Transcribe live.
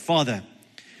Father,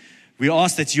 we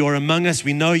ask that you are among us.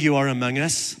 We know you are among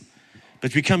us,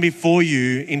 but we come before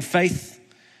you in faith,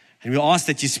 and we ask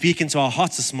that you speak into our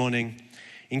hearts this morning,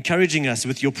 encouraging us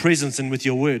with your presence and with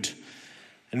your word.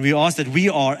 And we ask that we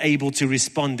are able to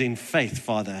respond in faith,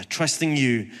 Father, trusting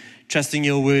you, trusting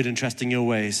your word, and trusting your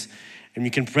ways. And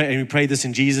we pray this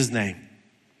in Jesus' name.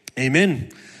 Amen.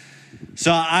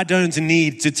 So I don't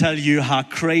need to tell you how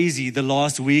crazy the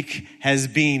last week has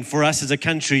been for us as a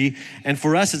country and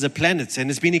for us as a planet. And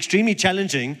it's been extremely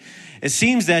challenging. It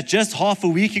seems that just half a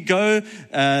week ago,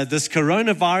 this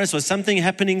coronavirus was something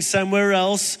happening somewhere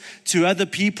else to other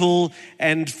people.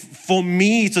 And for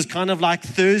me, it was kind of like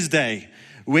Thursday,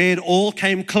 where it all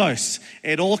came close,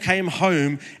 it all came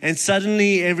home, and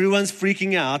suddenly everyone's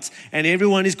freaking out and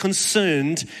everyone is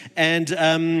concerned.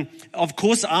 And of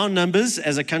course, our numbers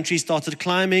as a country started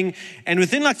climbing, and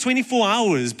within like 24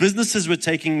 hours, businesses were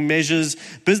taking measures.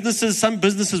 Some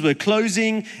businesses were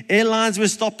closing, airlines were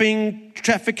stopping,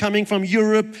 traffic coming from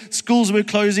Europe, schools were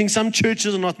closing, some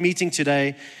churches are not meeting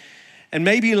today. And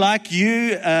maybe like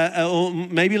you, or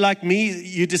maybe like me,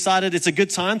 you decided it's a good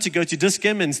time to go to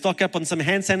Dis-Chem and stock up on some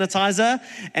hand sanitizer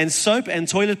and soap and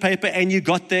toilet paper, and you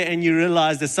got there and you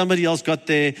realized that somebody else got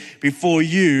there before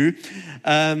you.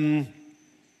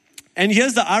 And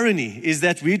here's the irony, is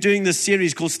that we're doing this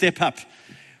series called Step Up,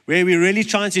 where we're really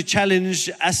trying to challenge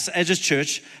us as a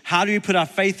church. How do we put our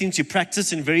faith into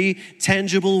practice in very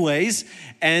tangible ways?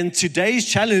 And today's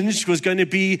challenge was going to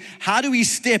be, how do we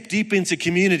step deep into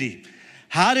community?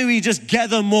 How do we just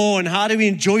gather more, and how do we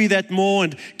enjoy that more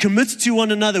and commit to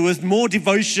one another with more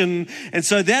devotion? And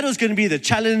so that was going to be the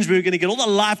challenge. We were going to get all the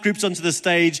life groups onto the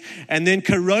stage, and then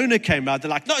Corona came out. They're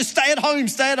like, no, stay at home,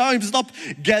 stop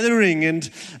gathering.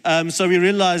 And so we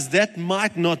realized that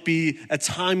might not be a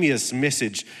timeless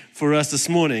message for us this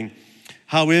morning.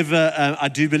 However, I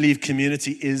do believe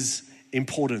community is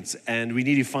important, and we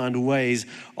need to find ways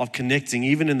of connecting,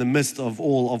 even in the midst of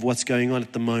all of what's going on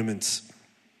at the moment.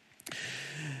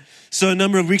 So a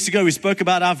number of weeks ago, we spoke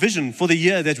about our vision for the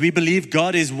year, that we believe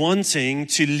God is wanting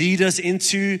to lead us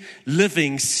into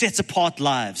living set-apart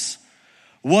lives.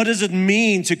 What does it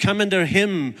mean to come under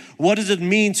Him? What does it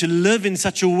mean to live in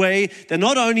such a way that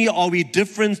not only are we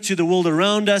different to the world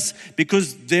around us,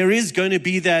 because there is going to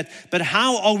be that, but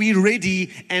how are we ready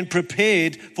and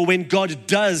prepared for when God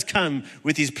does come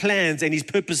with His plans and His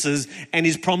purposes and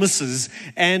His promises?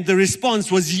 And the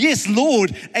response was, yes,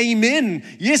 Lord, amen.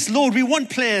 Yes, Lord, we want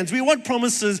plans, we want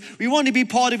promises, we want to be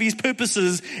part of His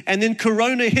purposes. And then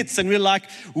Corona hits and we're like,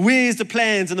 where's the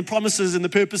plans and the promises and the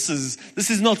purposes? This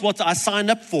is not what I signed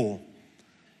up for.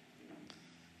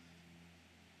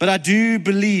 But I do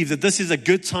believe that this is a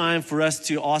good time for us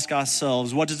to ask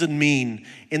ourselves, what does it mean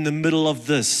in the middle of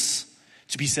this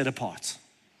to be set apart?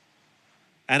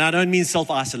 And I don't mean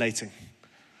self-isolating.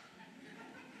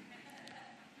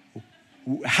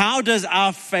 How does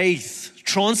our faith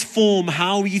transform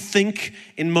how we think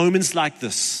in moments like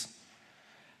this?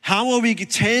 How are we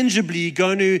tangibly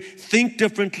going to think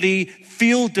differently,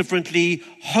 feel differently,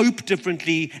 hope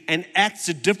differently, and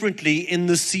act differently in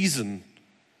this season?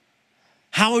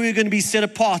 How are we going to be set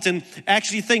apart? And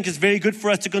actually think it's very good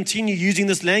for us to continue using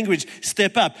this language,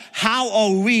 step up. How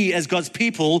are we as God's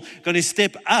people going to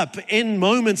step up in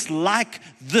moments like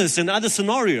this and other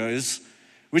scenarios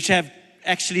which have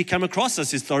actually come across us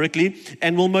historically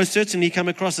and will most certainly come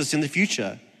across us in the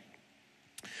future?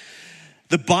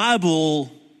 The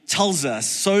Bible tells us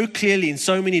so clearly in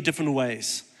so many different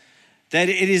ways that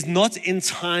it is not in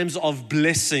times of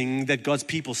blessing that God's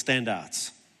people stand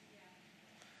out.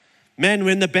 Man,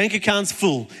 when the bank account's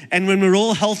full and when we're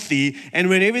all healthy and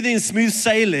when everything's smooth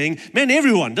sailing, man,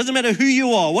 everyone, doesn't matter who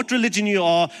you are, what religion you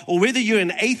are, or whether you're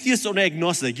an atheist or an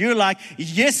agnostic, you're like,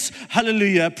 yes,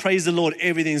 hallelujah, praise the Lord,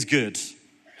 everything's good.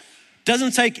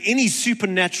 Doesn't take any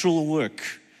supernatural work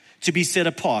to be set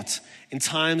apart in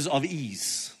times of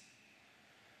ease.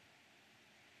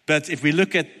 But if we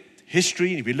look at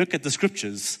history, if we look at the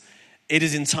scriptures, it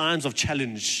is in times of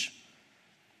challenge.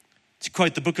 To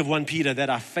quote the book of 1 Peter, that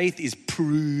our faith is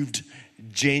proved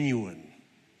genuine.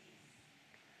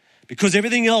 Because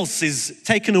everything else is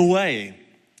taken away.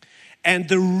 And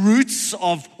the roots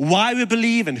of why we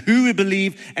believe and who we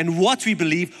believe and what we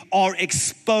believe are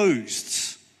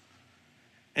exposed.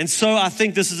 And so I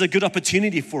think this is a good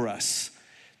opportunity for us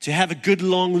to have a good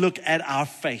long look at our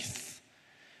faith.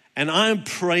 And I'm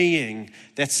praying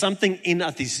that something in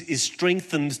us is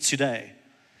strengthened today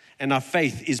and our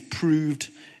faith is proved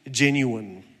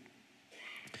genuine.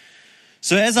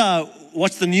 So as I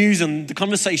watch the news and the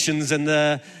conversations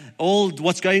and all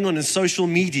what's going on in social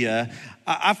media,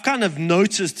 I've kind of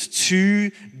noticed two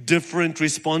different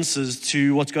responses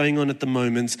to what's going on at the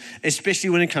moment, especially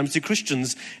when it comes to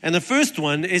Christians. And the first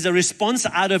one is a response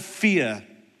out of fear.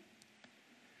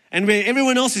 And where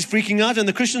everyone else is freaking out and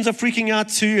the Christians are freaking out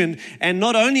too. And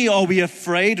not only are we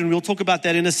afraid, and we'll talk about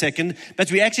that in a second,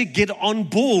 but we actually get on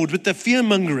board with the fear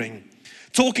mongering.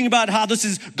 Talking about how this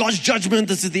is God's judgment,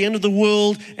 this is the end of the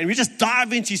world, and we just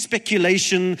dive into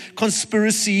speculation,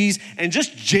 conspiracies, and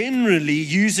just generally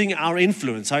using our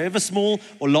influence, however small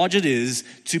or large it is,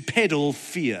 to peddle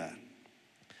fear.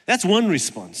 That's one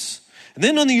response. And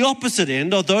then on the opposite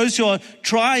end are those who are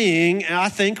trying, I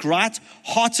think,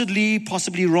 right-heartedly,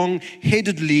 possibly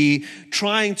wrong-headedly,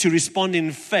 trying to respond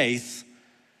in faith.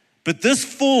 But this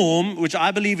form, which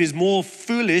I believe is more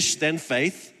foolish than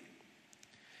faith,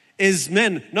 is,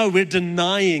 we're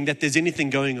denying that there's anything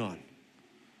going on.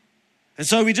 And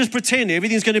so we just pretend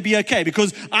everything's going to be okay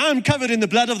because I'm covered in the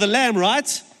blood of the Lamb,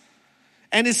 right?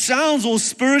 And it sounds all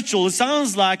spiritual. It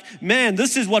sounds like,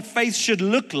 this is what faith should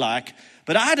look like.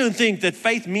 But I don't think that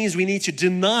faith means we need to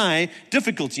deny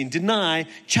difficulty and deny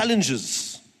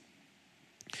challenges.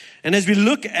 And as we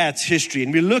look at history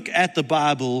and we look at the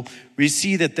Bible, we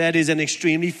see that that is an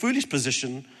extremely foolish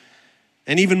position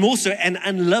and even more so an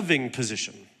unloving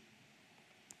position.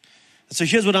 So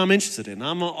here's what I'm interested in.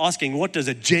 I'm asking, what does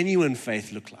a genuine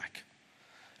faith look like?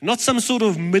 Not some sort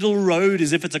of middle road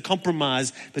as if it's a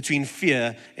compromise between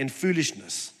fear and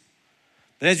foolishness.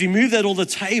 But as we move that off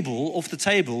the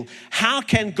table, how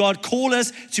can God call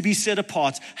us to be set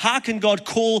apart? How can God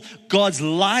call God's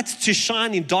light to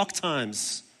shine in dark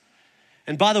times?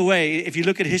 And by the way, if you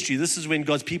look at history, this is when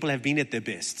God's people have been at their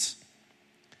best.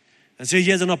 And so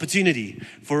here's an opportunity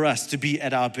for us to be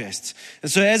at our best. And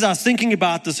so as I was thinking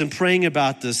about this and praying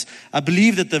about this, I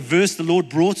believe that the verse the Lord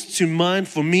brought to mind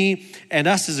for me and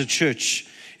us as a church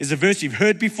is a verse you've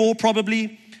heard before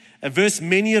probably, a verse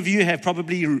many of you have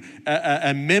probably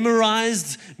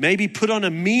memorized, maybe put on a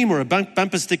meme or a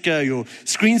bumper sticker or your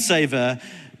screensaver,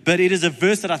 but it is a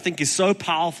verse that I think is so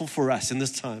powerful for us in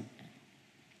this time.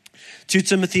 2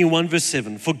 Timothy 1 verse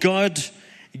 7, for God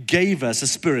gave us a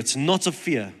spirit not of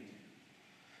fear,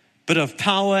 but of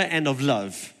power and of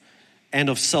love and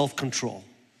of self-control.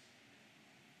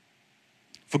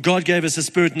 For God gave us a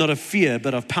spirit not of fear,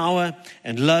 but of power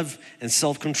and love and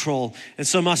self-control. And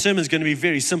so my sermon is going to be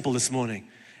very simple this morning.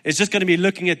 It's just going to be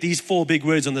looking at these 4 big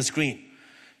words on the screen.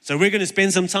 So we're going to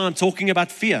spend some time talking about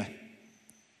fear.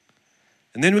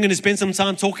 And then we're going to spend some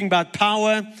time talking about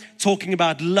power, talking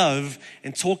about love,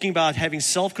 and talking about having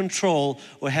self-control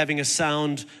or having a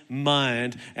sound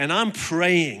mind. And I'm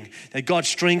praying that God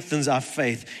strengthens our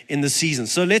faith in the season.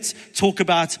 So let's talk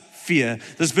about fear.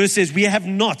 This verse says, we have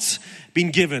not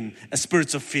been given a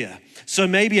spirit of fear. So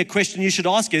maybe a question you should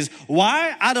ask is,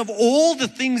 why out of all the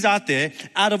things out there,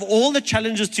 out of all the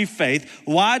challenges to faith,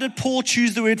 why did Paul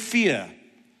choose the word fear?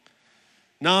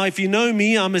 Now, if you know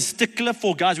me, I'm a stickler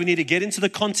for, guys, we need to get into the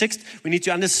context. We need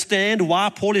to understand why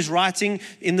Paul is writing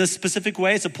in this specific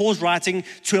way. So Paul's writing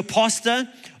to a pastor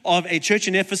of a church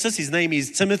in Ephesus. His name is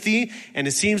Timothy. And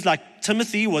it seems like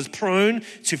Timothy was prone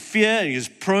to fear. And he was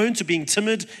prone to being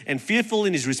timid and fearful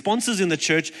in his responses in the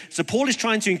church. So Paul is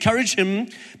trying to encourage him.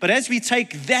 But as we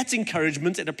take that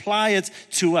encouragement and apply it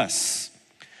to us,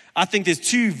 I think there's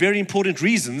 2 very important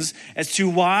reasons as to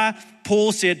why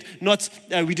Paul said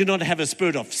we do not have a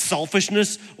spirit of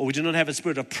selfishness or we do not have a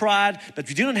spirit of pride, but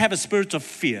we do not have a spirit of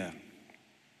fear.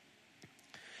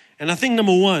 And I think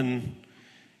number 1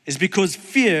 is because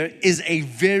fear is a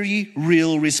very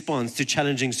real response to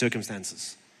challenging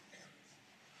circumstances.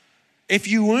 If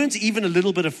you weren't even a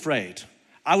little bit afraid,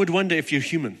 I would wonder if you're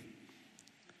human.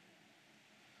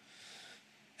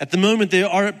 At the moment, there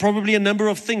are probably a number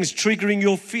of things triggering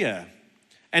your fear.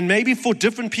 And maybe for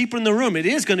different people in the room, it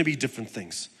is going to be different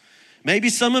things. Maybe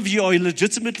some of you are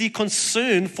legitimately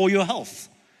concerned for your health.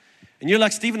 And you're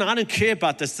like, Stephen, I don't care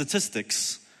about the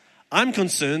statistics. I'm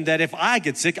concerned that if I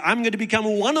get sick, I'm going to become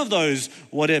one of those,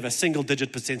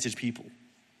 single-digit percentage people.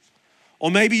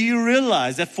 Or maybe you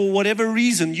realize that for whatever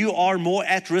reason, you are more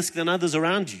at risk than others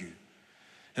around you.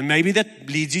 And maybe that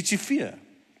leads you to fear.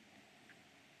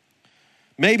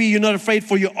 Maybe you're not afraid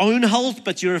for your own health,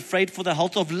 but you're afraid for the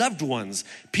health of loved ones,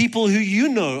 people who you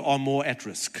know are more at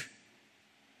risk.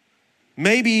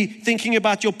 Maybe thinking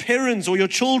about your parents or your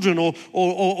children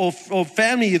or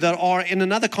family that are in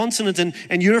another continent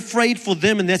and you're afraid for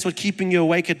them and that's what's keeping you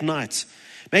awake at night.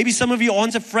 Maybe some of you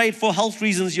aren't afraid for health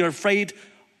reasons, you're afraid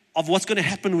of what's going to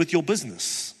happen with your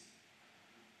business.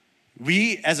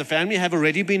 We as a family have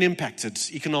already been impacted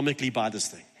economically by this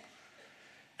thing.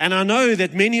 And I know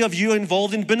that many of you are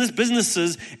involved in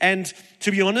businesses, and to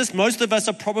be honest, most of us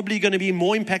are probably going to be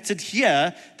more impacted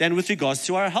here than with regards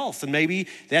to our health. And maybe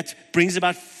that brings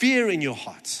about fear in your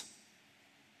heart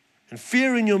and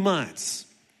fear in your minds.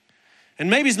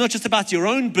 And maybe it's not just about your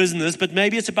own business, but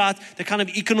maybe it's about the kind of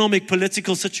economic,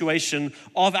 political situation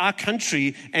of our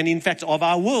country and, in fact, of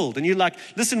our world. And you're like,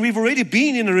 listen, we've already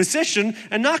been in a recession,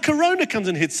 and now Corona comes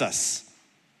and hits us.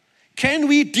 Can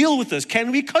we deal with this?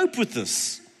 Can we cope with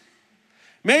this?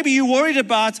 Maybe you're worried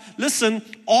about, listen,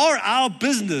 are our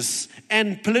business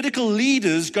and political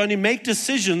leaders going to make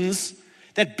decisions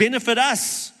that benefit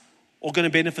us or going to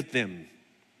benefit them?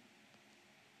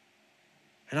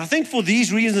 And I think for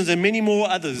these reasons and many more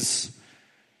others,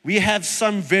 we have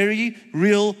some very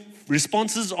real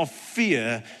responses of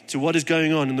fear to what is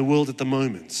going on in the world at the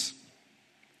moment.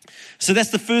 So that's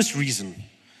the first reason,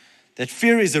 that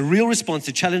fear is a real response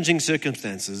to challenging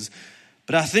circumstances.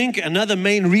 But I think another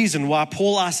main reason why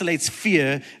Paul isolates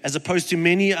fear as opposed to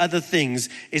many other things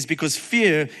is because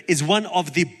fear is one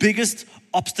of the biggest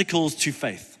obstacles to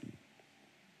faith.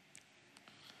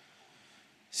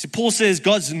 See, Paul says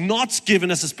God's not given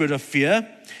us a spirit of fear,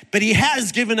 but He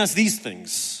has given us these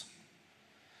things.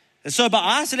 And so by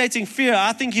isolating fear,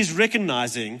 I think he's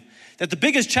recognizing that the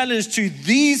biggest challenge to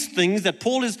these things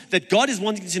that God is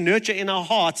wanting to nurture in our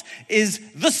hearts is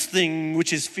this thing,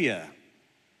 which is fear.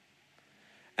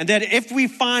 And that if we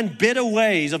find better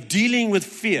ways of dealing with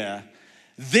fear,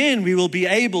 then we will be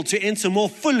able to enter more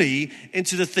fully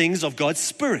into the things of God's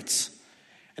Spirit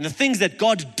and the things that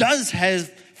God does have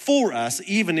for us,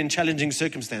 even in challenging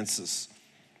circumstances.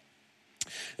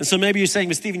 And so maybe you're saying,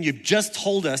 but Stephen, you've just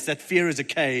told us that fear is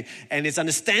okay and it's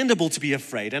understandable to be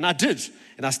afraid. And I did,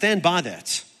 and I stand by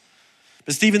that.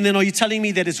 But Stephen, then are you telling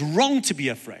me that it's wrong to be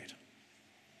afraid?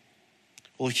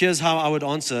 Well, here's how I would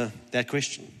answer that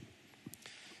question.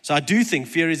 So I do think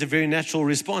fear is a very natural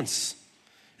response.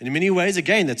 And in many ways,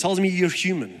 again, that tells me you're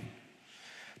human.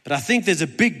 But I think there's a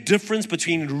big difference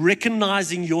between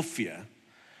recognizing your fear,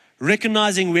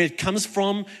 recognizing where it comes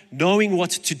from, knowing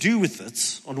what to do with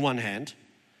it on one hand,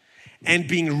 and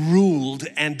being ruled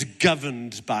and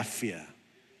governed by fear.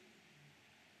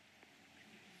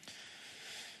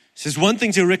 So it's one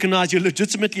thing to recognize you're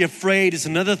legitimately afraid. It's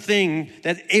another thing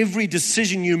that every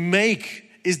decision you make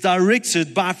is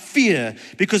directed by fear,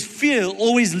 because fear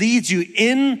always leads you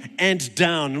in and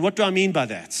down. And what do I mean by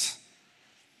that?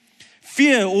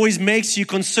 Fear always makes you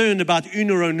concerned about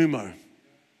uno or numo.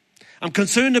 I'm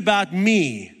concerned about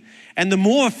me. And the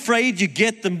more afraid you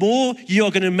get, the more you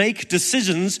are going to make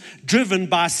decisions driven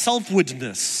by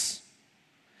self-woodness.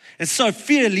 And so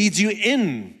fear leads you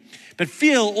in, but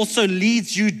fear also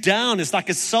leads you down. It's like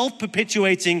a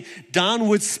self-perpetuating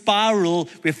downward spiral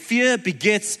where fear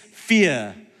begets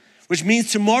fear, which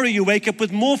means tomorrow you wake up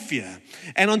with more fear.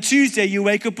 And on Tuesday you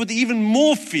wake up with even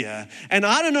more fear. And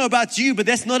I don't know about you, but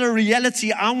that's not a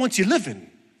reality I want to live in.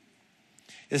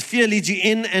 As fear leads you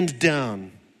in and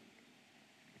down.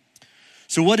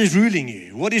 So what is ruling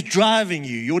you? What is driving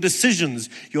you? Your decisions,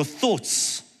 your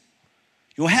thoughts,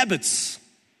 your habits.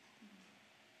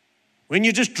 When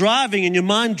you're just driving and your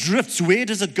mind drifts, where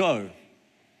does it go?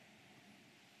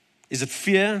 Is it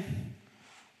fear?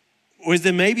 Or is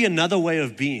there maybe another way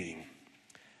of being?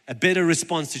 A better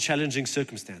response to challenging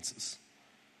circumstances?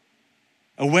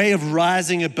 A way of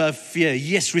rising above fear?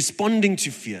 Yes, responding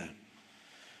to fear.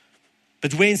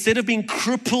 But where instead of being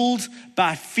crippled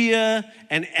by fear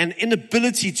and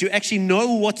inability to actually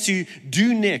know what to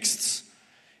do next,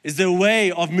 is there a way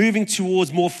of moving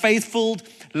towards more faithful,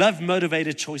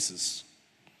 love-motivated choices.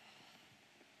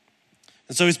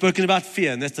 And so we've spoken about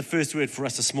fear, and that's the first word for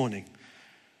us this morning.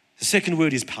 The second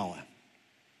word is power.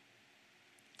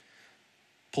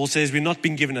 Paul says we've not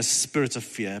been given a spirit of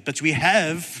fear, but we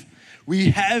have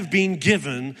been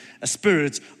given a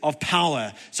spirit of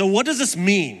power. So what does this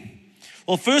mean?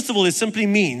 Well, first of all, it simply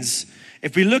means,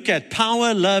 if we look at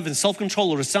power, love, and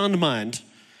self-control, or a sound mind,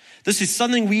 this is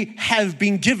something we have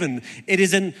been given. It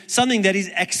is something that is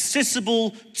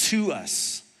accessible to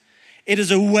us. It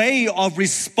is a way of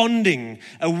responding,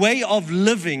 a way of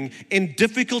living in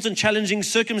difficult and challenging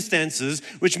circumstances,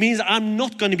 which means I'm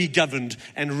not going to be governed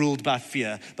and ruled by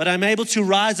fear, but I'm able to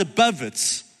rise above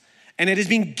it, and it has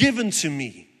been given to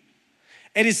me.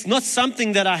 It is not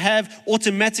something that I have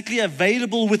automatically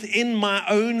available within my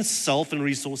own self and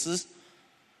resources,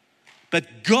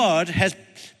 but God has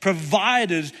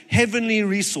provided heavenly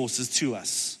resources to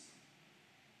us.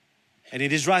 And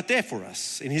it is right there for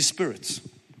us in His Spirit.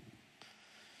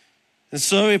 And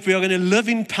so if we are going to live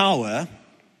in power,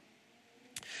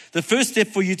 The first step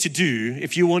for you to do,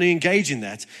 if you want to engage in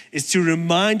that, is to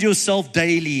remind yourself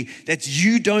daily that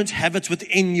you don't have it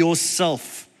within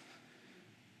yourself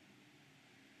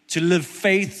to live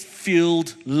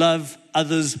faith-filled, love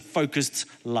others-focused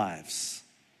lives.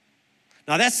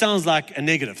 Now that sounds like a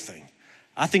negative thing.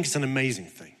 I think it's an amazing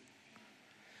thing.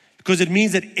 Because it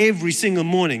means that every single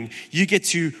morning you get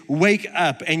to wake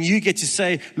up and you get to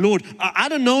say, Lord, I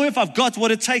don't know if I've got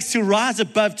what it takes to rise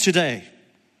above today.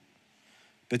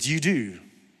 But you do.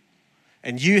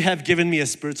 And you have given me a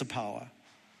spirit of power.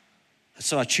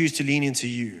 So I choose to lean into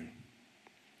you.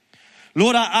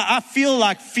 Lord, I feel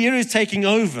like fear is taking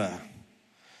over.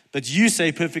 But you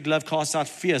say perfect love casts out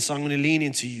fear, so I'm going to lean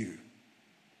into you.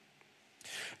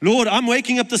 Lord, I'm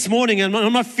waking up this morning and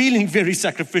I'm not feeling very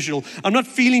sacrificial. I'm not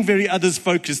feeling very others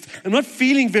focused. I'm not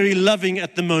feeling very loving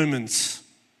at the moment.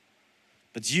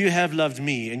 But you have loved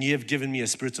me and you have given me a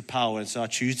spirit of power, and so I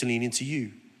choose to lean into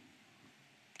you.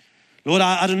 Lord,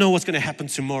 I don't know what's going to happen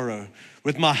tomorrow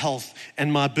with my health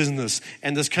and my business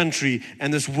and this country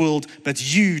and this world,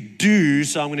 but you do,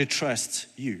 so I'm going to trust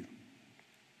you.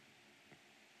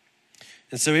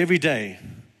 And so every day,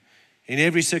 in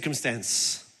every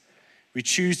circumstance, we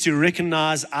choose to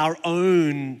recognize our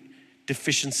own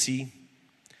deficiency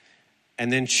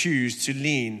and then choose to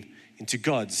lean into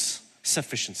God's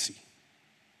sufficiency.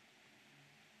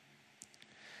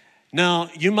 Now,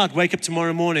 you might wake up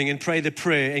tomorrow morning and pray the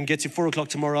prayer and get to 4 o'clock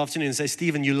tomorrow afternoon and say,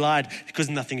 Stephen, you lied because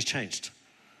nothing's changed.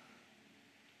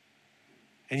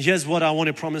 And here's what I want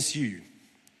to promise you,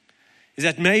 is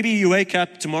that maybe you wake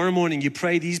up tomorrow morning, you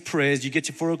pray these prayers, you get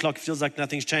to 4 o'clock, it feels like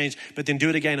nothing's changed, but then do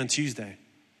it again on Tuesday.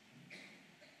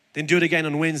 Then do it again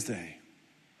on Wednesday.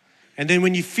 And then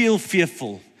when you feel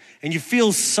fearful and you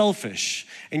feel selfish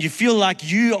and you feel like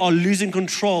you are losing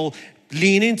control,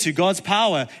 lean into God's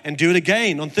power and do it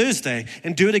again on Thursday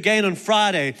and do it again on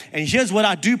Friday. And here's what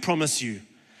I do promise you,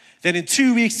 that in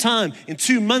 2 weeks' time, in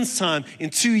 2 months' time, in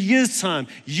 2 years' time,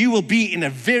 you will be in a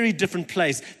very different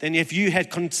place than if you had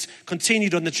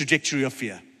continued on the trajectory of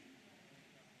fear.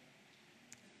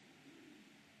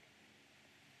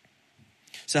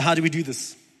 So how do we do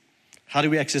this? How do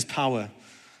we access power?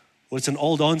 Well, it's an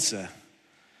old answer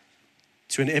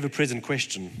to an ever-present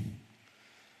question.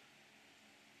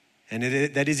 And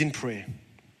that is in prayer.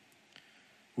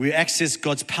 We access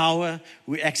God's power,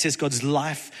 we access God's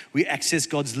life, we access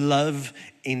God's love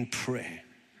in prayer.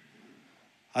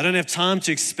 I don't have time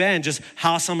to expand just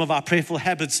how some of our prayerful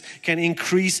habits can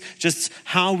increase, just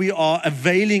how we are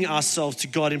availing ourselves to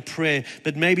God in prayer.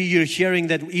 But maybe you're hearing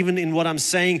that even in what I'm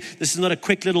saying, this is not a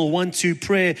quick little 1-2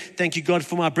 prayer. Thank you, God,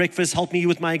 for my breakfast. Help me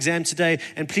with my exam today.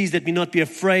 And please let me not be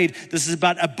afraid. This is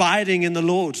about abiding in the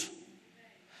Lord.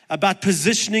 About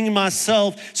positioning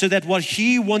myself so that what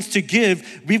He wants to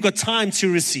give, we've got time to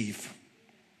receive.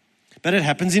 But it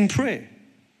happens in prayer.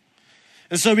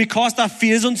 And so we cast our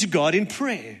fears onto God in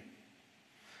prayer.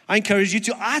 I encourage you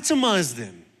to itemize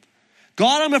them.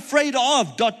 God, I'm afraid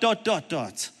of ...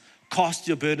 Cast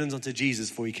your burdens onto Jesus,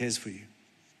 for He cares for you.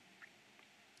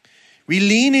 We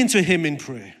lean into Him in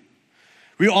prayer.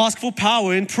 We ask for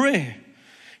power in prayer.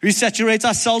 We saturate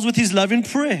ourselves with His love in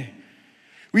prayer.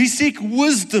 We seek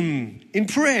wisdom in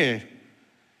prayer.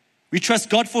 We trust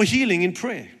God for healing in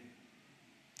prayer.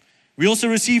 We also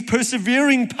receive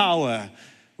persevering power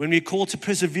when we call to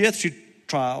persevere through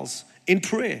trials in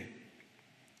prayer.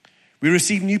 We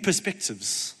receive new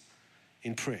perspectives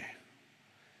in prayer.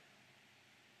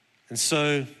 And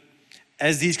so,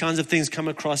 as these kinds of things come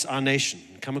across our nation,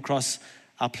 come across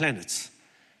our planet,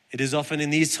 it is often in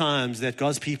these times that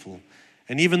God's people,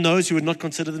 and even those who would not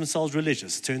consider themselves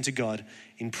religious, turn to God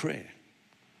in prayer.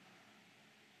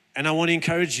 And I want to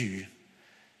encourage you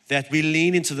that we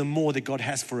lean into the more that God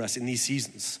has for us in these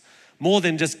seasons. More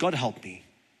than just, God help me.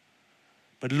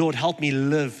 But Lord, help me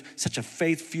live such a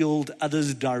faith-filled,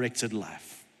 others-directed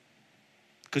life.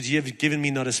 Because you have given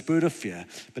me not a spirit of fear,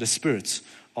 but a spirit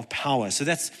of power. So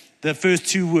that's the first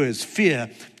 2 words, fear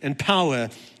and power.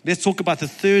 Let's talk about the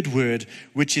third word,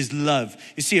 which is love.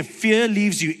 You see, if fear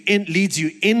leads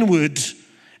you inward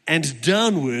and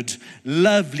downward,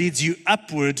 love leads you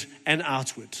upward and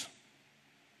outward.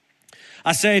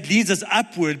 I say it leads us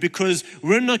upward because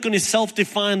we're not going to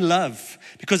self-define love,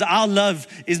 because our love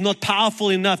is not powerful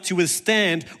enough to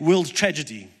withstand world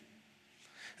tragedy.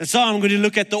 And so I'm going to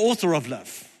look at the author of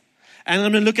love. And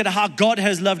I'm going to look at how God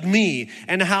has loved me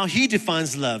and how He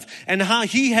defines love and how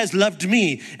He has loved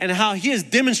me and how He has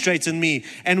demonstrated me.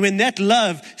 And when that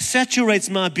love saturates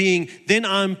my being, then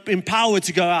I'm empowered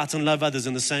to go out and love others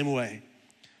in the same way.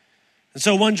 And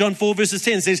so 1 John 4 verses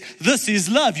 10 says, this is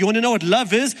love. You want to know what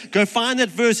love is? Go find that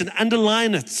verse and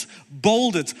underline it,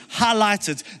 bold it, highlight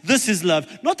it. This is love.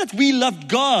 Not that we loved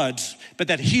God, but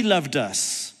that He loved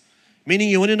us. Meaning,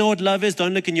 you want to know what love is?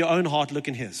 Don't look in your own heart, look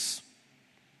in His.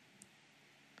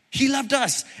 He loved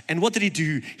us. And what did He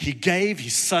do? He gave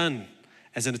His Son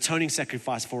as an atoning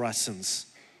sacrifice for our sins.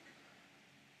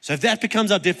 So if that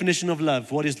becomes our definition of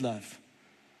love, what is love?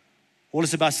 Well,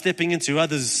 it's about stepping into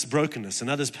others' brokenness and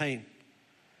others' pain.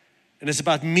 And it's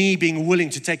about me being willing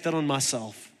to take that on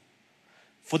myself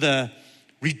for the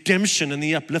redemption and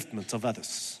the upliftment of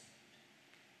others.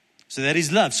 So that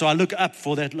is love. So I look up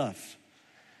for that love.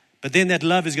 But then that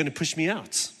love is going to push me out.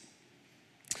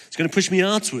 It's going to push me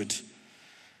outward.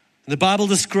 And the Bible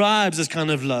describes this kind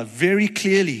of love very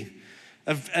clearly.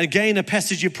 Again, a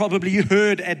passage you probably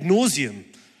heard ad nauseum,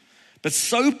 but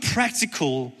so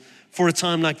practical for a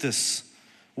time like this.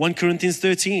 1 Corinthians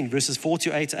 13, verses 4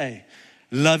 to 8a.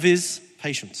 Love is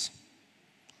patience.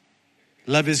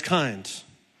 Love is kind.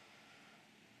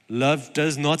 Love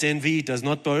does not envy, does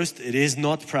not boast. It is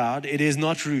not proud. It is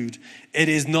not rude. It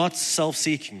is not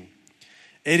self-seeking.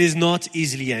 It is not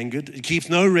easily angered. It keeps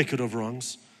no record of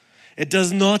wrongs. It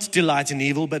does not delight in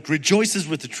evil, but rejoices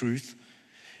with the truth.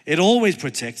 It always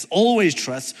protects, always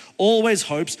trusts, always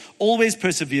hopes, always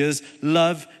perseveres.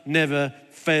 Love never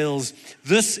fails.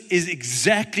 This is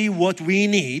exactly what we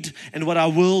need and what our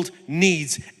world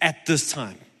needs at this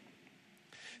time.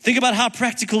 Think about how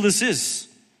practical this is.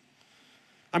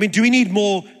 I mean, do we need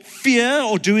more fear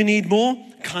or do we need more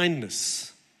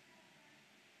kindness?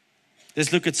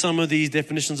 Let's look at some of these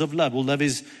definitions of love. Well, love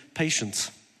is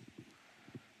patient.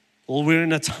 Well, we're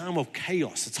in a time of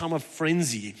chaos, a time of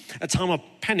frenzy, a time of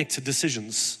panicked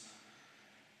decisions.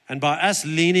 And by us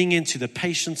leaning into the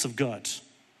patience of God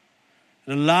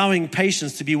and allowing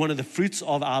patience to be one of the fruits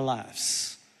of our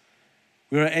lives,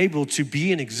 we are able to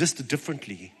be and exist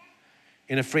differently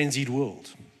in a frenzied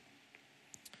world.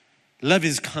 Love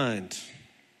is kind.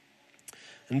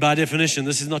 And by definition,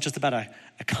 this is not just about a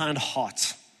kind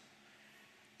heart.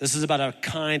 This is about our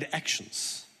kind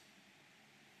actions.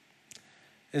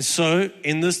 And so,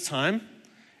 in this time,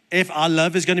 if our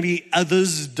love is going to be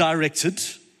others directed,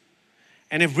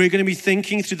 and if we're going to be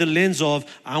thinking through the lens of,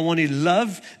 I want to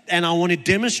love and I want to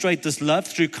demonstrate this love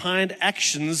through kind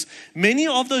actions, many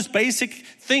of those basic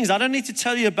things, I don't need to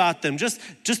tell you about them. Just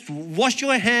wash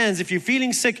your hands. If you're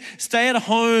feeling sick, stay at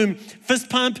home, fist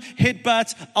pump,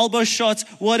 headbutt, elbow shot,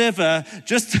 whatever.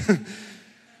 Just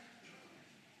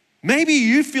maybe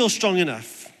you feel strong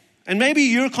enough and maybe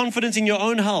you're confident in your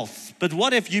own health. But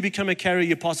what if you become a carrier,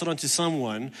 you pass it on to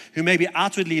someone who maybe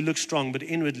outwardly looks strong, but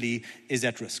inwardly is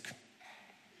at risk?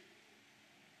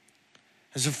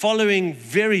 And so following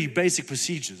very basic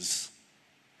procedures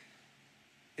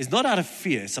is not out of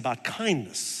fear, it's about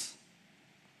kindness.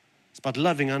 It's about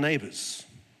loving our neighbors.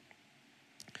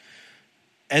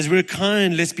 As we're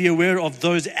kind, let's be aware of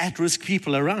those at-risk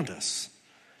people around us.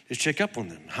 Let's check up on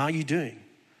them. How are you doing?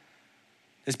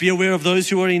 Let's be aware of those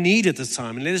who are in need at this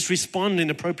time and let us respond in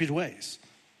appropriate ways.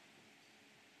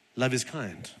 Love is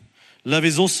kind. Love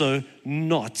is also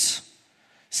not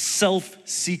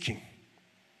self-seeking.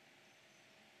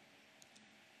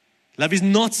 Love is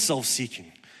not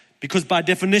self-seeking because by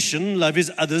definition, love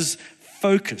is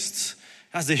others-focused.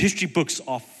 As the history books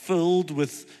are filled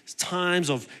with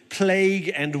times of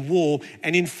plague and war.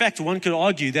 And in fact, one could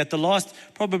argue that the last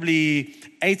probably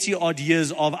 80 odd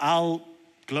years of our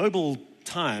global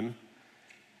time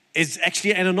is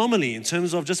actually an anomaly in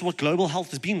terms of just what global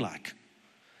health has been like.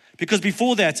 Because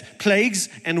before that, plagues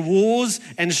and wars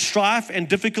and strife and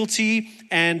difficulty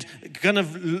and kind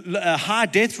of high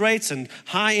death rates and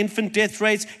high infant death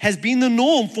rates has been the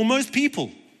norm for most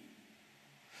people.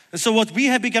 And so what we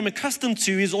have become accustomed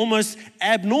to is almost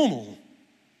abnormal.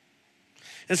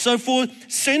 And so for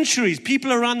centuries,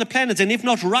 people around the planet, and if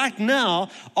not right now,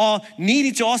 are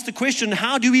needing to ask the question,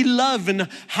 how do we love and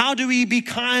how do we be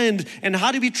kind and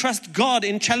how do we trust God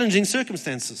in challenging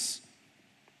circumstances?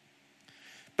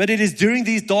 But it is during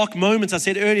these dark moments, I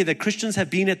said earlier, that Christians have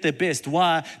been at their best.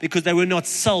 Why? Because they were not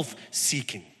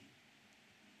self-seeking.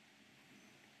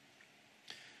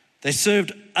 They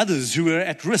served others who were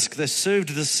at risk. They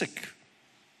served the sick.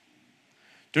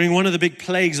 During one of the big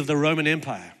plagues of the Roman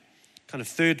Empire, kind of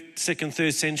 2nd,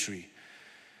 3rd century,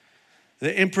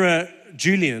 the Emperor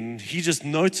Julian, he just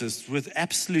noticed with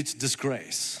absolute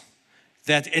disgrace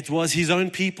that it was his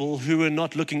own people who were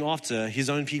not looking after his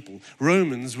own people.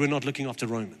 Romans were not looking after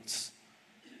Romans.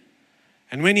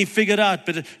 And when he figured out,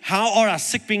 but how are our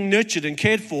sick being nurtured and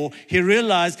cared for, he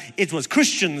realized it was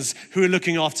Christians who were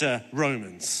looking after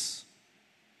Romans.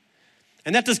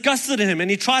 And that disgusted him,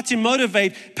 and he tried to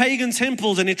motivate pagan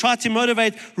temples, and he tried to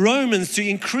motivate Romans to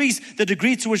increase the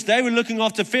degree to which they were looking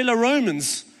after fellow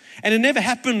Romans. And it never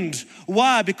happened.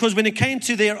 Why? Because when it came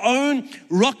to their own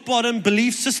rock bottom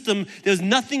belief system, there was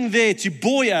nothing there to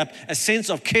buoy up a sense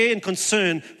of care and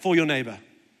concern for your neighbor.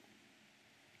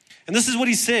 And this is what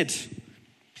he said.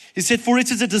 He said, "For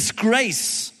it is a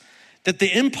disgrace that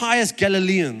the impious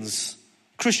Galileans,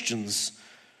 Christians,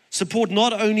 support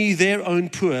not only their own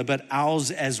poor, but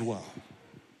ours as well."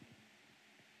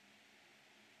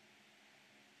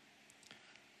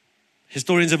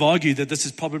 Historians have argued that this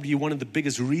is probably one of the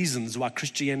biggest reasons why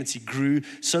Christianity grew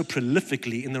so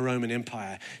prolifically in the Roman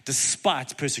Empire,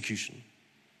 despite persecution,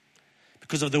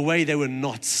 because of the way they were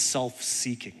not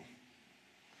self-seeking.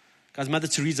 Guys, Mother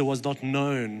Teresa was not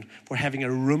known for having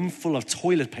a room full of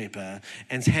toilet paper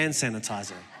and hand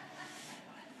sanitizer.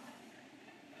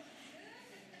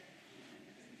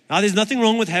 Now, there's nothing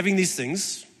wrong with having these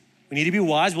things. We need to be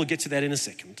wise. We'll get to that in a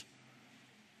second.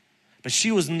 But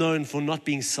she was known for not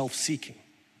being self-seeking.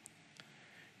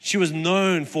 She was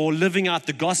known for living out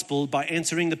the gospel by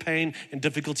entering the pain and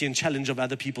difficulty and challenge of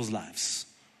other people's lives.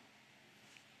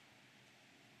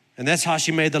 And that's how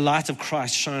she made the light of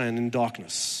Christ shine in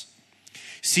darkness.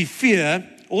 See, fear,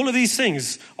 all of these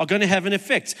things are going to have an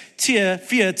effect.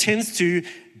 Fear tends to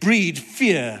breed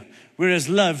fear, whereas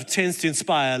love tends to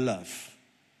inspire love.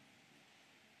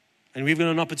 And we've got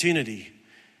an opportunity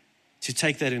to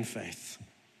take that in faith.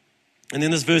 And then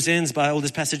this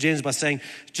passage ends by saying,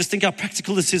 just think how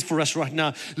practical this is for us right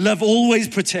now. Love always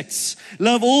protects.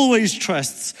 Love always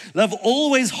trusts. Love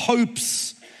always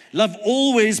hopes. Love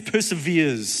always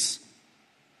perseveres.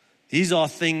 These are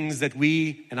things that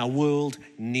we and our world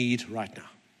need right now.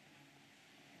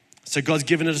 So God's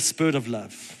given it a spirit of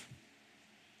love.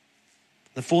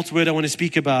 The fourth word I want to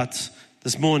speak about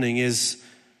this morning is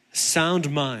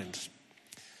sound mind.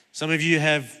 Some of you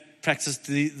have practiced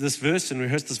this verse and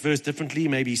rehearsed this verse differently,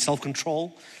 maybe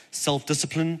self-control,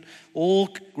 self-discipline,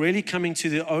 all really coming to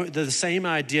the same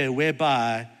idea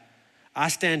whereby I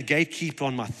stand gatekeeper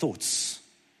on my thoughts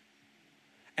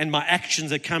and my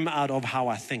actions that come out of how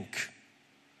I think.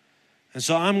 And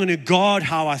so I'm going to guard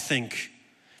how I think,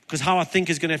 because how I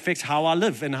think is going to affect how I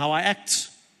live and how I act.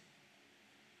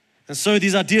 And so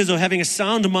these ideas of having a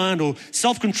sound mind or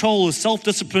self-control or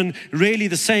self-discipline, really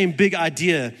the same big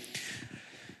idea.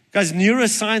 Guys,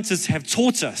 neuroscientists have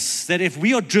taught us that if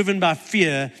we are driven by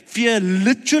fear, fear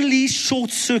literally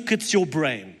short-circuits your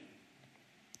brain.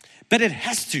 But it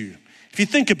has to. If you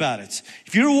think about it,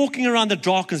 if you're walking around the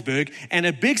Drakensberg and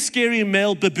a big scary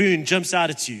male baboon jumps out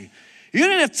at you, you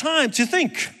don't have time to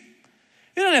think.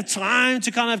 You don't have time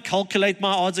to kind of calculate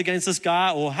my odds against this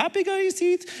guy or how big are his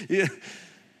teeth. Yeah.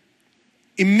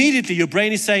 Immediately your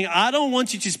brain is saying, I don't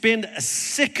want you to spend a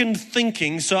second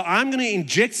thinking, so I'm going to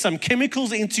inject some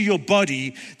chemicals into your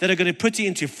body that are going to put you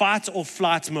into fight or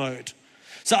flight mode.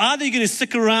 So either you're going to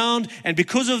stick around, and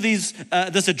because of this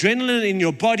adrenaline in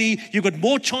your body, you've got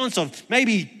more chance of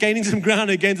maybe gaining some ground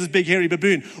against this big hairy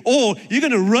baboon. Or you're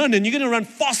going to run, and you're going to run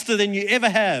faster than you ever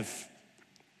have.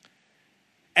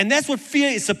 And that's what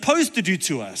fear is supposed to do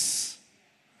to us.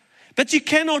 But you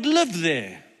cannot live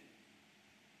there.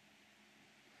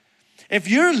 If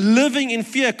you're living in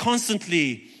fear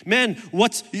constantly, man,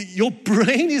 your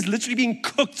brain is literally being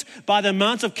cooked by the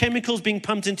amount of chemicals being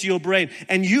pumped into your brain,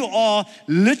 and you are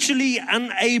literally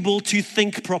unable to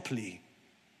think properly.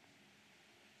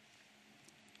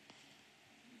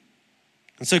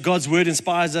 And so God's word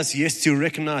inspires us, yes, to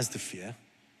recognize the fear,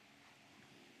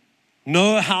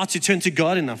 know how to turn to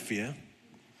God in our fear,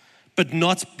 but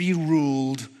not be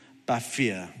ruled by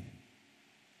fear.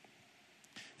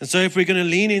 And so if we're going to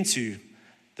lean into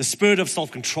the spirit of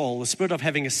self-control, the spirit of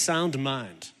having a sound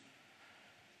mind,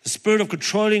 the spirit of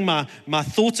controlling my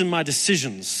thoughts and my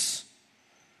decisions,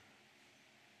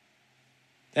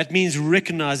 that means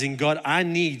recognizing, God, I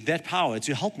need that power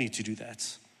to help me to do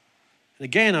that. And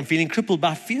again, I'm feeling crippled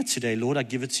by fear today. Lord, I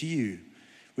give it to you.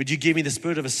 Would you give me the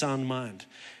spirit of a sound mind?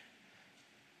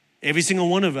 Every single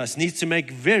one of us needs to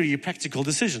make very practical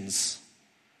decisions.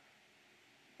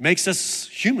 Makes us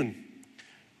human.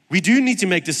 We do need to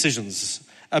make decisions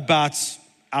about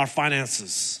our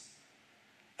finances,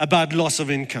 about loss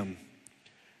of income.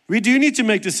 We do need to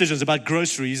make decisions about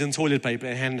groceries and toilet paper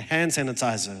and hand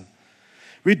sanitizer.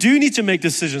 We do need to make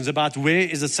decisions about where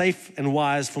is it safe and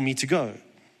wise for me to go.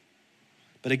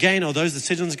 But again, are those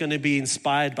decisions going to be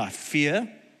inspired by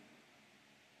fear?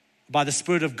 By the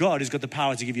Spirit of God who's got the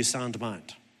power to give you a sound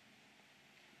mind?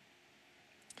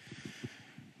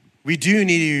 We do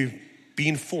need to be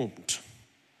informed.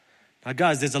 Now,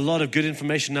 guys, there's a lot of good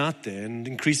information out there, and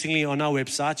increasingly on our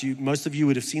website, most of you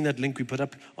would have seen that link we put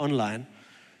up online.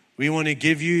 We want to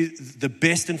give you the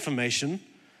best information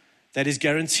that is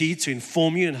guaranteed to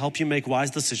inform you and help you make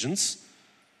wise decisions.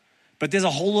 But there's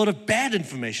a whole lot of bad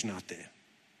information out there.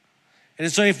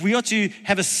 And so if we are to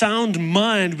have a sound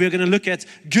mind, we're going to look at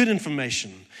good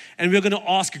information, and we're going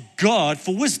to ask God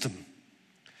for wisdom.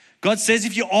 God says,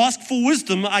 if you ask for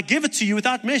wisdom, I give it to you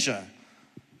without measure.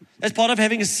 That's part of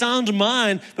having a sound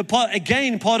mind, but part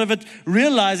of it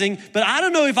realizing, but I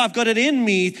don't know if I've got it in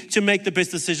me to make the best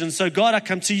decision. So God, I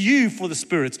come to you for the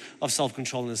spirit of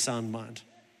self-control and a sound mind.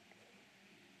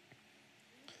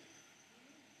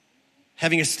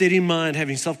 Having a steady mind,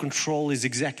 having self-control is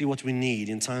exactly what we need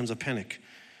in times of panic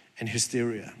and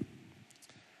hysteria.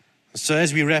 So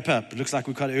as we wrap up, it looks like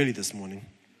we're quite early this morning.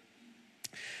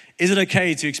 Is it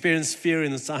okay to experience fear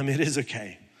in this time? It is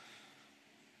okay.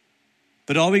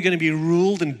 But are we going to be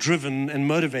ruled and driven and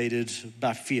motivated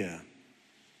by fear?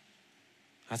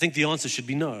 I think the answer should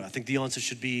be no. I think the answer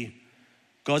should be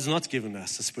God's not given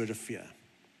us a spirit of fear.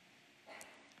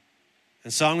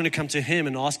 And so I'm going to come to him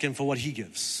and ask him for what he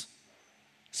gives.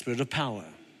 Spirit of power,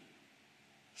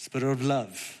 spirit of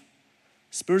love,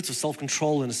 spirits of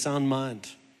self-control and a sound mind.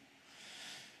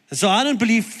 And so I don't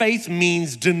believe faith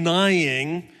means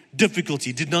denying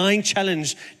difficulty, denying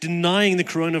challenge, denying the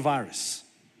coronavirus.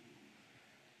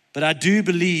 But I do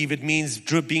believe it means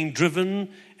being driven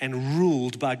and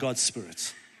ruled by God's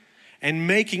Spirit and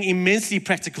making immensely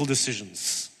practical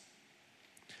decisions,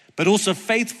 but also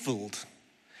faith-filled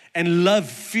and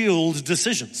love-fueled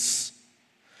decisions.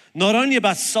 Not only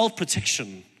about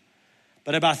self-protection,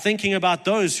 but about thinking about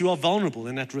those who are vulnerable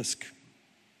and at risk.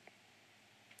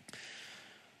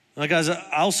 Now, guys,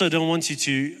 I also don't want you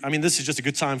to, this is just a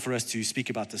good time for us to speak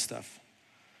about this stuff.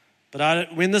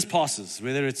 But when this passes,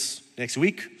 whether it's next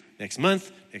week, next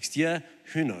month, next year,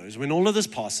 who knows, when all of this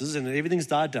passes and everything's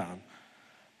died down,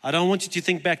 I don't want you to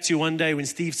think back to one day when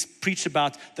Steve preached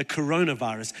about the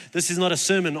coronavirus. This is not a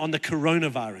sermon on the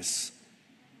coronavirus.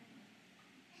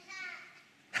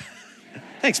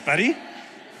 Thanks, buddy.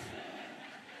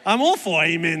 I'm all for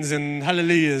amens and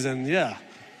hallelujahs and yeah.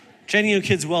 Training your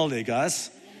kids well there, guys.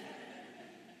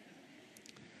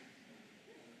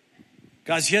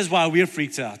 Guys, here's why we're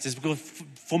freaked out. It's because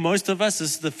for most of us,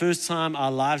 this is the first time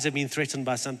our lives have been threatened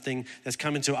by something that's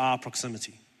come into our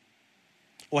proximity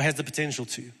or has the potential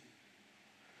to.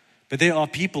 But there are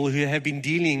people who have been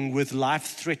dealing with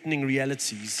life-threatening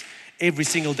realities every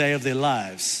single day of their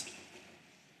lives.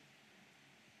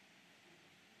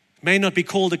 It may not be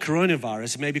called a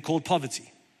coronavirus, it may be called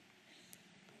poverty.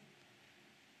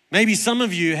 Maybe some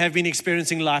of you have been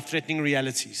experiencing life-threatening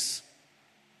realities.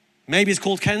 Maybe it's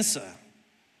called cancer.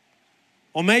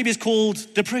 Or maybe it's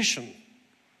called depression.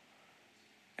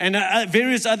 And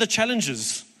various other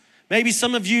challenges. Maybe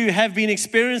some of you have been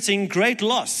experiencing great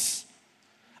loss,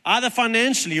 either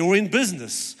financially or in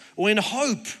business or in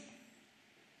hope.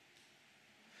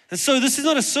 And so this is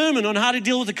not a sermon on how to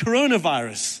deal with the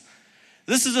coronavirus.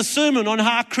 This is a sermon on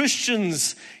how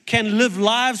Christians can live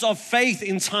lives of faith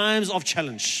in times of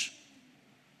challenge.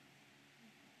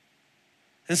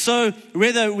 And so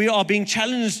whether we are being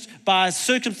challenged by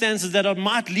circumstances that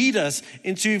might lead us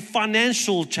into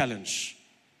financial challenge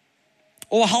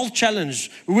or health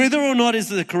challenge, whether or not it's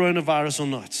the coronavirus or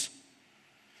not,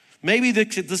 maybe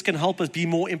this can help us be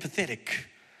more empathetic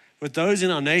with those in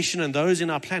our nation and those in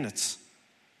our planet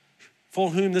for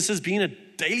whom this has been a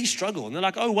daily struggle. And they're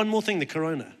like, oh, one more thing, the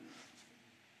corona.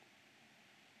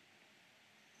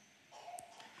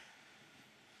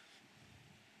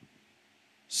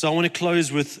 So I want to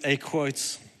close with a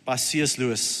quote by C.S.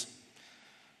 Lewis.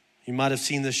 You might have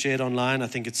seen this shared online. I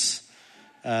think it's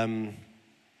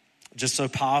just so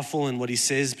powerful in what he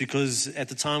says, because at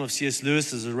the time of C.S.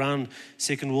 Lewis, it was around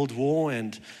Second World War,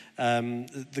 and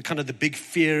the big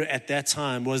fear at that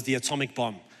time was the atomic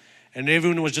bomb. And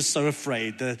everyone was just so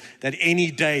afraid that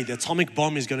any day the atomic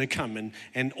bomb is going to come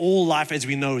and all life as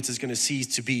we know it is going to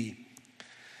cease to be.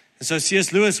 And so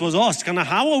C.S. Lewis was asked,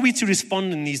 how are we to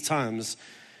respond in these times?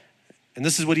 And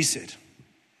this is what he said.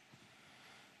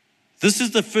 This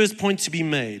is the first point to be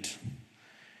made.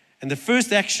 And the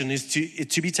first action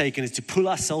to be taken is to pull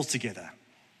ourselves together.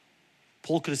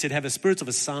 Paul could have said, have a spirit of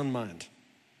a sound mind.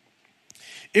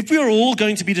 If we are all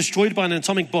going to be destroyed by an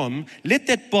atomic bomb, let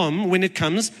that bomb, when it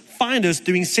comes, find us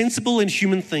doing sensible and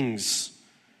human things.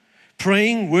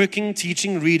 Praying, working,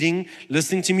 teaching, reading,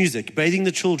 listening to music, bathing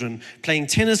the children, playing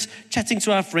tennis, chatting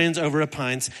to our friends over a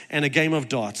pint and a game of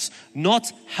darts,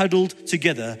 not huddled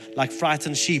together like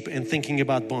frightened sheep and thinking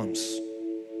about bombs.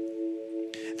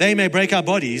 They may break our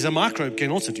bodies, a microbe can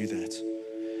also do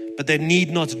that. but they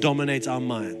need not dominate our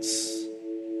minds.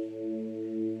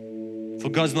 For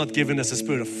God's not given us a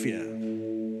spirit of fear,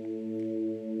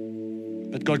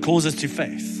 but God calls us to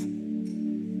faith,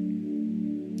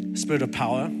 a spirit of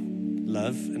power,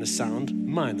 love, and a sound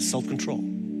mind, self-control.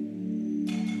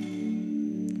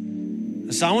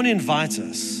 And so I want to invite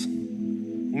us.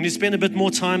 I'm going to spend a bit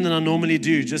more time than I normally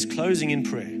do just closing in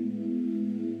prayer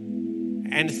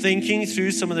and thinking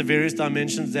through some of the various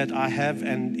dimensions that I have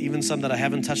and even some that I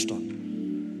haven't touched on.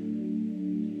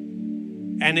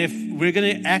 And if we're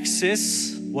going to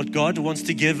access what God wants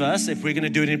to give us, if we're going to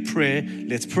do it in prayer,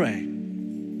 let's pray.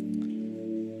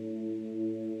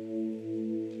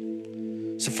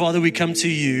 So Father, we come to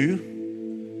you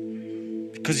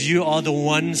because you are the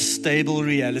one stable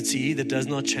reality that does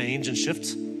not change and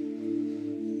shift.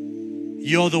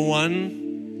 You're the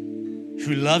one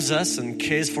who loves us and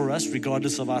cares for us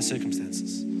regardless of our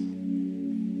circumstances.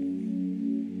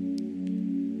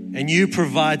 And you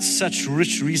provide such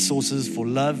rich resources for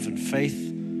love and faith,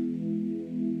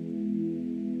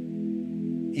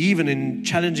 even in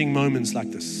challenging moments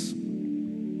like this.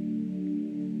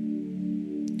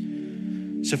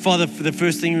 So Father, for the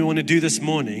first thing we want to do this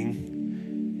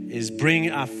morning is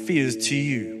bring our fears to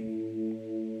you.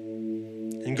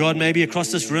 And God, maybe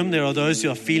across this room, there are those who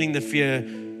are feeling the fear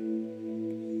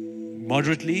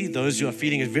moderately, those who are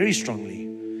feeling it very strongly,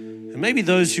 and maybe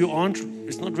those who aren't,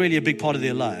 it's not really a big part of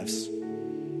their lives.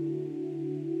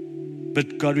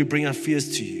 But God, we bring our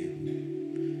fears to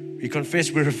you. We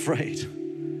confess we're afraid.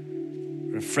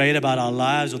 We're afraid about our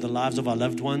lives or the lives of our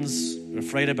loved ones. We're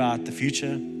afraid about the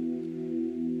future.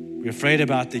 We're afraid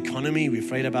about the economy. We're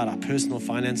afraid about our personal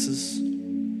finances.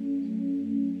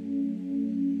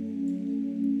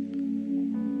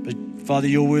 But Father,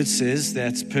 your word says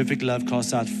that perfect love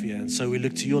casts out fear. And so we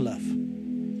look to your love.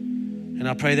 And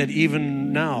I pray that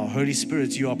even now, Holy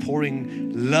Spirit, you are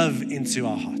pouring love into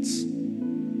our hearts.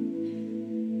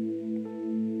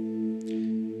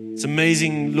 It's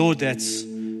amazing, Lord, that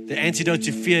the antidote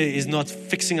to fear is not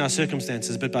fixing our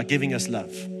circumstances, but by giving us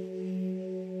love.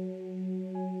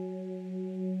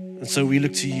 And so we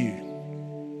look to you.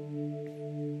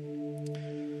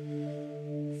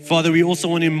 Father, we also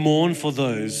want to mourn for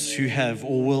those who have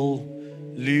or will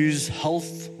lose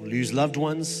health or lose loved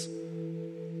ones.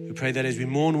 We pray that as we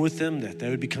mourn with them, that they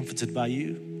would be comforted by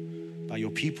you, by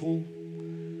your people.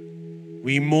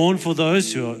 We mourn for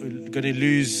those who are going to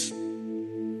lose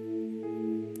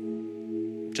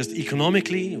just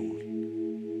economically.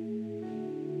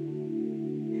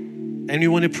 And we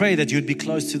want to pray that you would be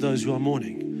close to those who are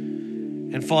mourning.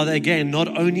 And Father, again, not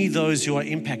only those who are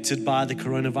impacted by the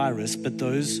coronavirus, but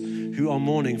those who are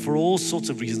mourning for all sorts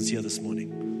of reasons here this morning.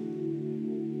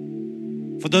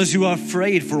 For those who are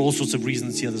afraid for all sorts of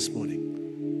reasons here this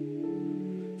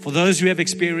morning. For those who have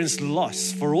experienced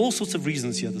loss for all sorts of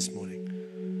reasons here this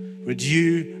morning. Would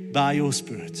you, by your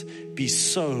Spirit, be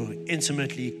so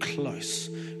intimately close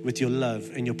with your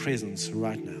love and your presence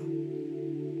right now?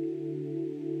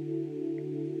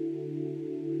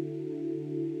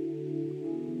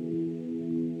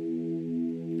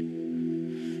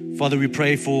 Father, we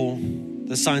pray for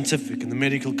the scientific and the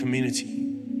medical community.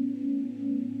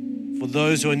 For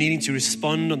those who are needing to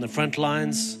respond on the front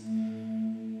lines,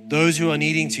 those who are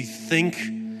needing to think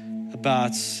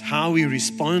about how we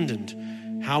respond and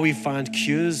how we find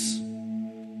cures,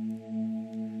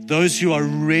 those who are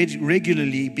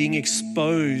regularly being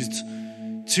exposed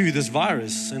to this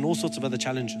virus and all sorts of other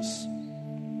challenges.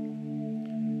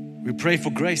 We pray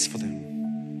for grace for them.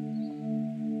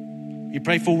 We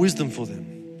pray for wisdom for them.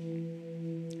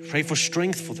 We pray for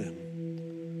strength for them.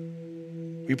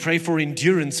 We pray for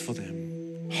endurance for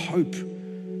them, hope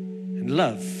and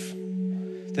love,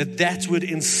 that would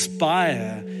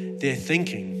inspire their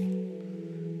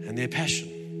thinking and their passion.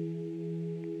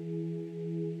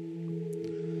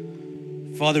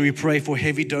 Father, we pray for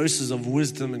heavy doses of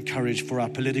wisdom and courage for our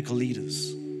political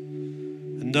leaders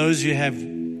and those who have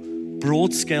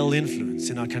broad-scale influence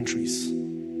in our countries.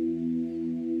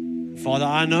 Father,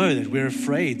 I know that we're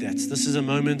afraid that this is a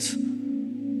moment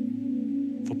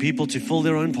for people to fill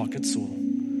their own pockets or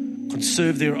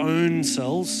conserve their own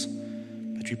selves.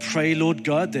 But we pray, Lord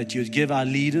God, that you would give our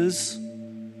leaders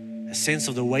a sense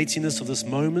of the weightiness of this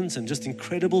moment and just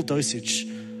incredible dosage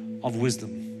of wisdom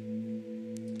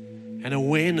and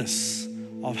awareness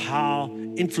of how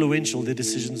influential their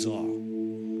decisions are.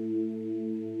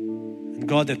 And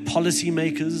God, that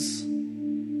policymakers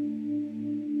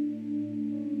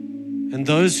and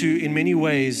those who in many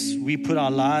ways we put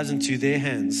our lives into their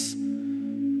hands,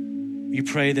 we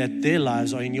pray that their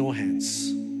lives are in your hands.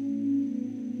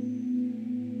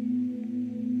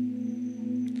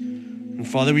 And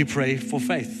Father, we pray for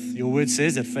faith. Your word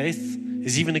says that faith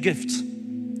is even a gift.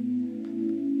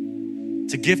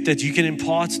 It's a gift that you can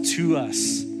impart to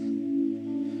us.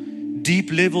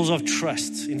 Deep levels of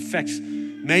trust. In fact,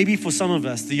 maybe for some of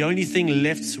us, the only thing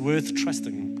left worth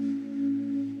trusting.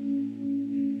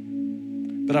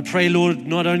 But I pray, Lord,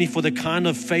 not only for the kind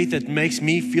of faith that makes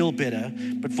me feel better,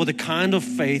 but for the kind of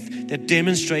faith that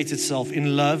demonstrates itself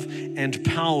in love and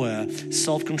power,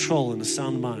 self-control, and a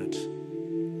sound mind.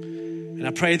 And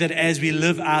I pray that as we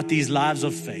live out these lives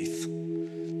of faith,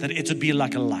 that it would be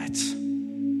like a light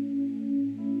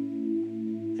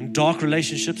in dark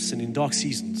relationships and in dark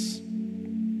seasons.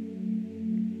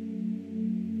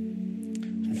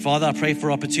 And Father, I pray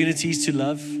for opportunities to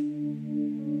love,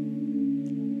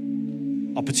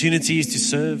 opportunities to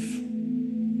serve,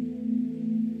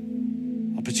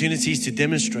 opportunities to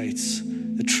demonstrate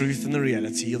the truth and the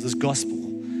reality of this gospel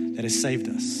that has saved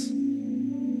us.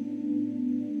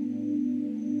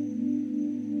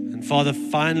 And Father,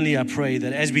 finally I pray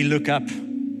that as we look up,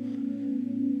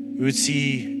 we would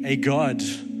see a God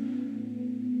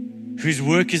whose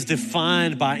work is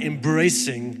defined by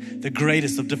embracing the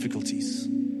greatest of difficulties,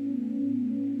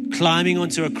 climbing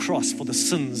onto a cross for the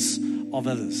sins of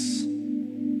others.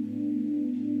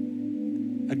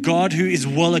 A God who is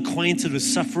well acquainted with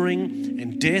suffering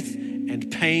and death and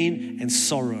pain and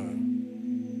sorrow.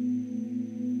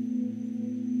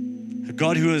 A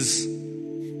God who is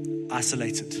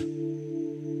isolated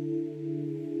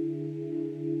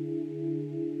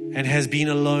and has been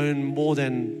alone more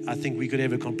than I think we could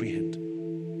ever comprehend.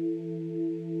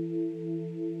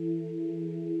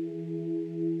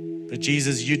 But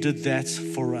Jesus, you did that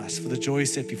for us. For the joy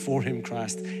set before him,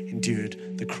 Christ endured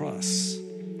the cross.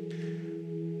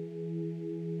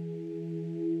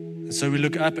 And so we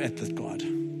look up at that God.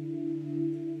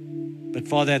 But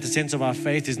Father, at the sense of our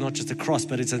faith is not just a cross,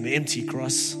 but it's an empty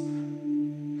cross.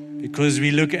 Because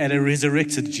we look at a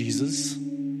resurrected Jesus,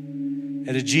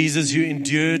 at a Jesus who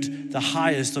endured the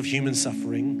highest of human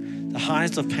suffering, the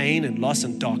highest of pain and loss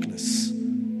and darkness,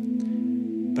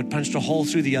 but punched a hole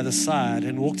through the other side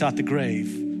and walked out the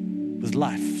grave with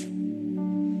life.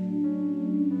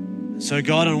 So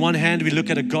God, on one hand, we look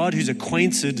at a God who's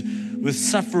acquainted with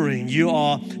suffering. You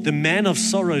are the man of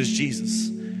sorrows, Jesus.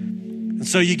 And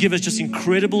so you give us just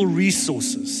incredible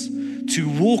resources to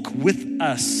walk with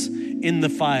us in the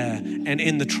fire and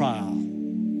in the trial.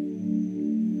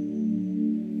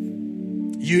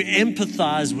 You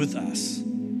empathize with us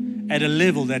at a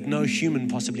level that no human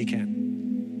possibly can.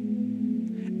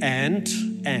 And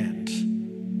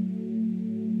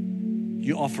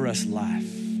you offer us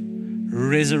life,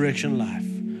 resurrection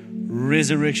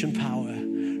power,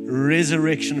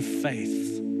 resurrection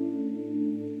faith.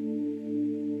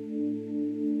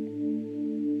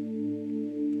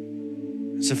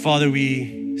 So Father,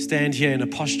 we stand here in a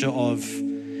posture of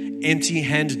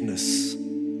empty-handedness,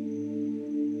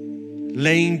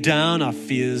 laying down our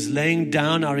fears, laying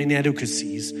down our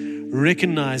inadequacies,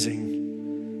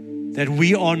 recognizing that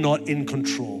we are not in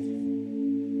control,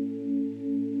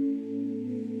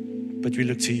 but we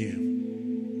look to you.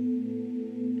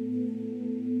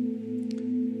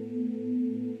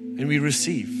 And we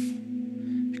receive,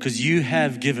 because you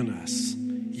have given us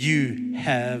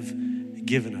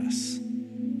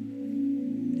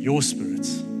your Spirit.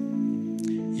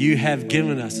 You have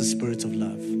given us a spirit of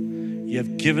love. You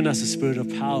have given us a spirit of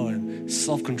power and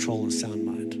self-control and sound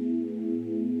mind.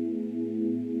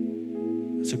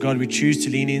 So God, we choose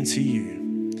to lean into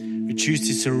you. We choose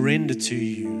to surrender to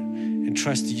you and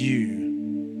trust you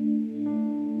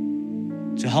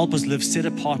to help us live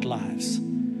set-apart lives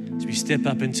as we step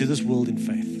up into this world in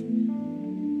faith.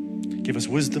 Give us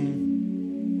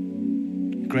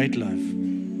wisdom, great love.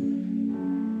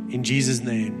 In Jesus'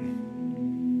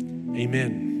 name,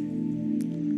 amen.